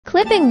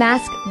Clipping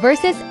mask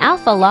versus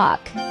Alpha Lock.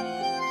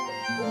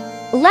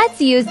 Let's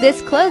use this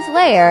close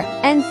layer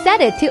and set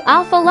it to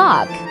Alpha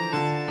Lock.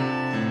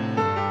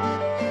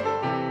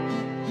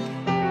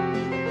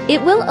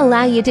 It will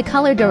allow you to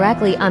color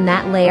directly on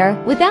that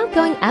layer without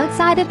going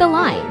outside of the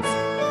lines.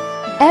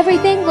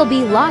 Everything will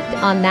be locked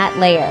on that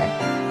layer.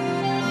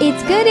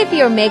 It's good if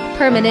you make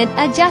permanent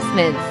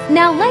adjustments.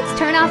 Now let's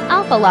turn off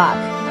Alpha Lock.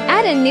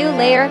 Add a new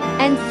layer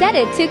and set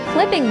it to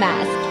Clipping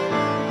Mask.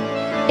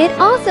 It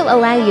also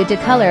allows you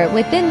to color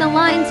within the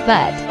lines,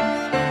 but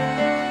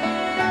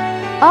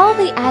all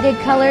the added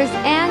colors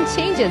and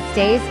changes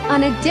stays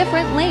on a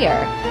different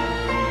layer.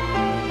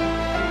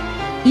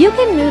 You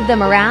can move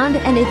them around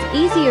and it's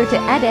easier to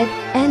edit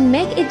and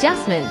make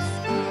adjustments.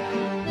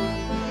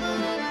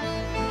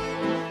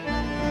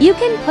 You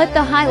can put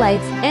the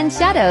highlights and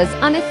shadows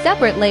on a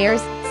separate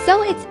layers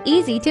so it's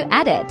easy to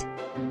edit.